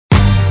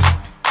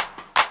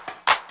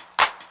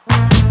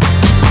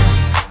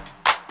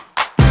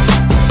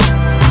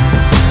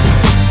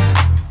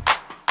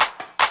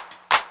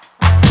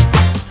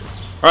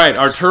All right,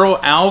 Arturo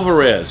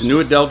Alvarez, new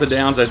at Delta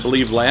Downs, I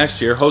believe, last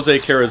year. Jose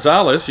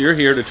Carrizales, you're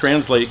here to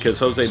translate because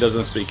Jose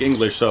doesn't speak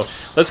English. So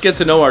let's get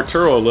to know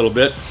Arturo a little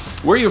bit.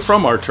 Where are you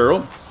from,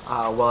 Arturo?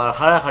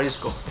 Guadalajara,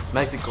 Jalisco,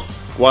 Mexico.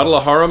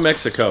 Guadalajara,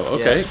 Mexico.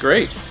 Okay,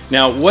 great.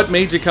 Now, what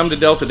made you come to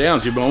Delta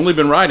Downs? You've only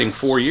been riding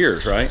 4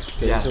 years, right?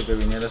 ¿Qué hizo que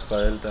vinieras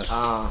para Delta?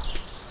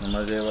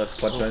 Nomás llevas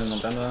 4 años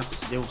montando, ¿eh?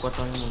 Llevo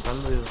 4 años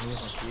montando y 2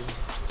 años aquí.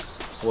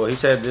 Well, he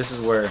said this is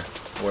where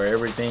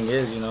everything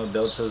is, you know,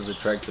 Delta's the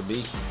track to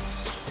be.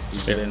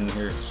 He's been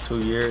here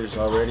 2 years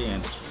already,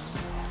 and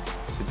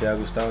si te ha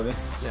gustado, ¿eh?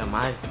 Yeah,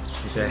 my.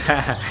 He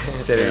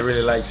said he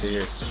really likes it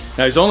here.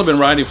 Now, he's only been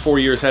riding 4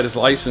 years, had his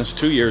license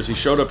 2 years. He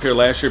showed up here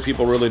last year.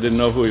 People really didn't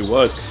know who he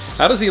was.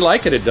 How does he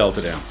like it at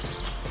Delta Downs?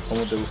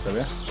 ¿Cómo te gusta,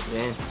 bien?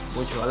 Bien,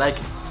 mucho. I like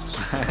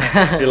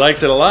it. He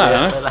likes it a lot,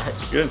 yeah, huh? I like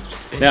it. Good.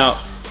 Now,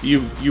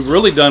 you've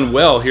really done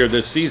well here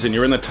this season.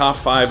 You're in the top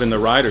 5 in the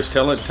riders.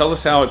 Tell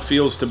us how it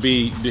feels to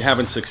be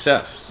having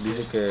success.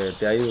 Dice que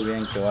te ha ido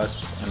bien, que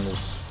vas en los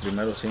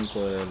primeros 5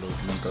 de los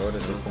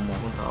montadores.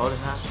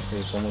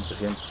 ¿Cómo te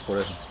sientes por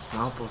eso?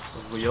 No, pues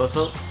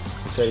orgulloso.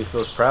 He said he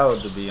feels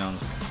proud to be in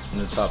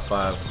the top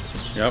 5.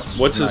 Yep.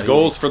 What's his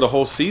goals for the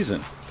whole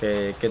season?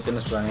 ¿Qué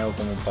tienes planeado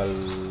como para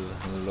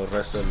los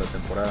restos de la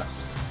temporada?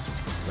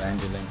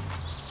 Evangeline,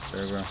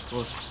 fairground.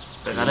 Pues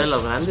pegarle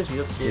los grandes,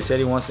 Dios quiere. He said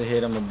he wants to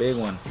hit him a big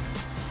one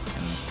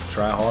and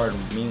try hard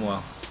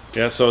meanwhile.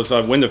 Yeah, so it's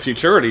win the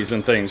futurities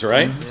and things,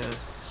 right? Yeah.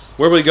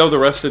 Where will you go the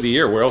rest of the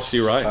year? Where else do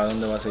you ride? ¿Para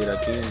dónde vas a ir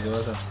aquí?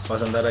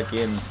 ¿Vas a andar aquí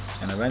en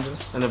Evangeline?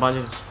 En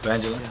Evangeline.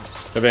 Evangeline.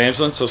 Yeah.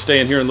 Evangeline, so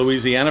staying here in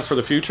Louisiana for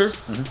the future?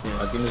 Yeah.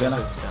 Aquí en Louisiana?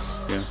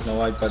 Yeah.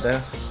 No hay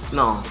patea?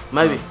 No,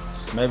 maybe.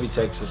 Maybe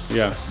Texas.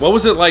 Yeah. What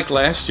was it like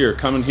last year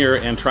coming here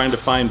and trying to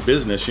find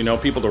business, you know,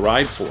 people to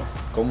ride for?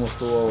 ¿Cómo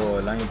estuvo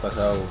el año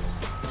pasado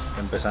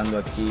empezando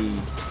aquí,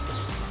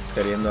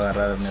 queriendo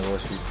agarrar el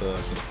negocio y todo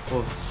aquí?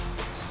 Pues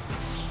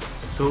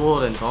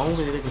estuvo lentón,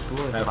 güey, que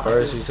estuvo. At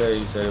first he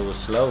said it was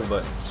slow,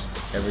 but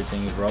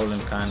everything is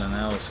rolling kind of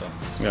now, so.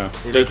 Yeah.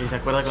 Dile que se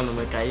acuerda cuando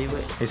me caí,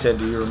 güey. He said,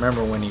 do you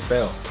remember when he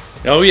fell?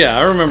 Oh yeah,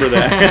 I remember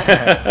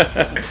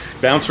that.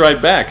 Bounce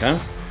right back, huh?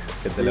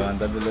 Que te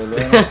levantaste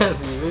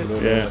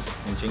luego, Yeah.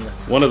 en chinga.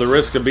 One of the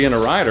risks of being a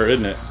rider,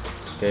 isn't it?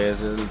 Que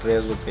es el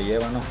riesgo que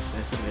lleva, ¿no?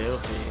 Ese riesgo,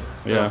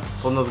 sí. Yeah.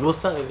 Pues nos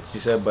gusta, güey. He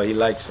said, but he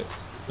likes it.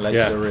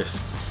 Likes the risk.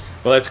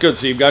 Well, that's good.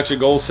 So you've got your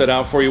goals set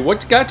out for you.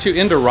 What got you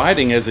into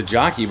riding as a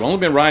jockey? You've only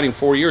been riding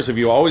 4 years. Have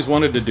you always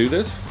wanted to do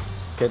this?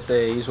 ¿Qué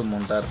te hizo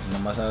montar?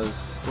 Nomás has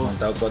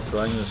montado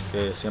 4 años,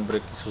 que siempre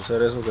quiso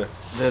hacer eso, que.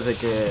 Desde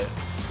que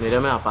miré a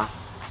mi papá.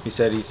 He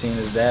said he's seen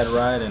his dad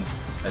ride, and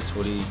that's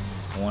what he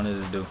wanted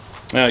to do.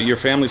 Your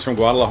family's from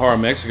Guadalajara,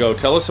 Mexico.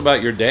 Tell us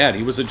about your dad.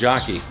 He was a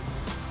jockey.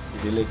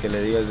 Dile que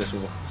le digas de su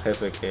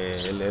jefe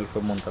que él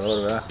fue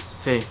montador, ¿verdad?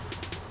 Sí.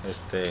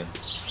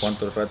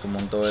 ¿Cuánto rato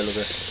montó él o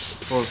qué?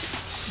 Pues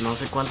no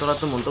sé cuánto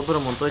rato montó, pero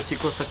montó de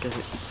chico hasta que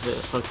se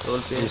fracturó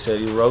el pie. He said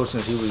he rode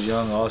since he was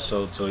young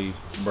also, so he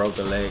broke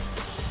a leg.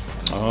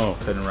 And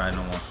couldn't ride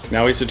no more.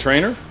 Now he's a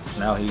trainer?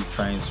 Now he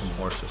trains some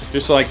horses.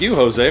 Just like you,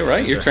 Jose, right?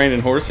 Yes, You're sir.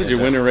 training horses, Yes, you're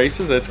sir. winning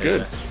races. That's Yes,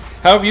 good. sir.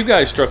 How have you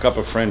guys struck up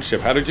a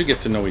friendship? How did you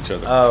get to know each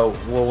other?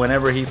 Well,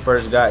 whenever he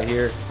first got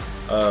here,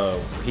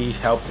 he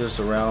helped us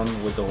around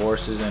with the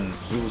horses, and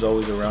he was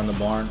always around the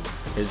barn.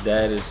 His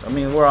dad is, I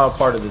mean, we're all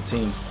part of the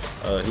team.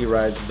 He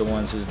rides the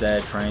ones his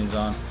dad trains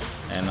on,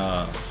 and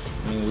I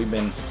mean, we've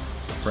been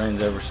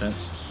friends ever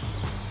since.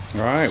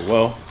 All right,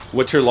 well,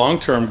 what's your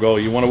long-term goal?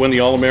 You want to win the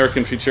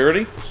All-American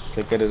Futurity?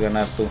 ¿Qué quieres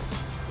ganar tú?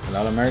 ¿El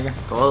All-American?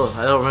 Todo,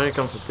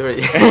 All-American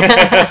Futurity.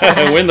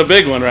 Win the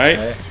big one,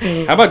 right?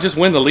 How about just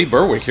win the Lee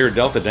Berwick here at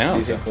Delta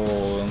Downs? Dice,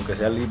 aunque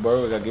sea Lee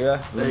Berwick aquí,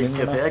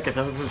 ¿verdad? Que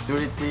sea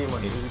Futurity,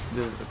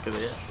 que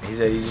sea. He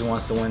said he just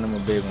wants to win him a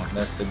big one.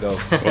 That's the goal.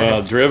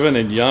 Well, driven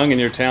and young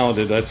and you're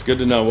talented. That's good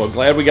to know. Well,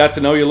 glad we got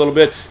to know you a little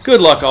bit. Good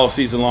luck all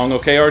season long,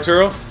 okay,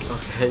 Arturo?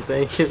 Okay,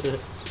 thank you.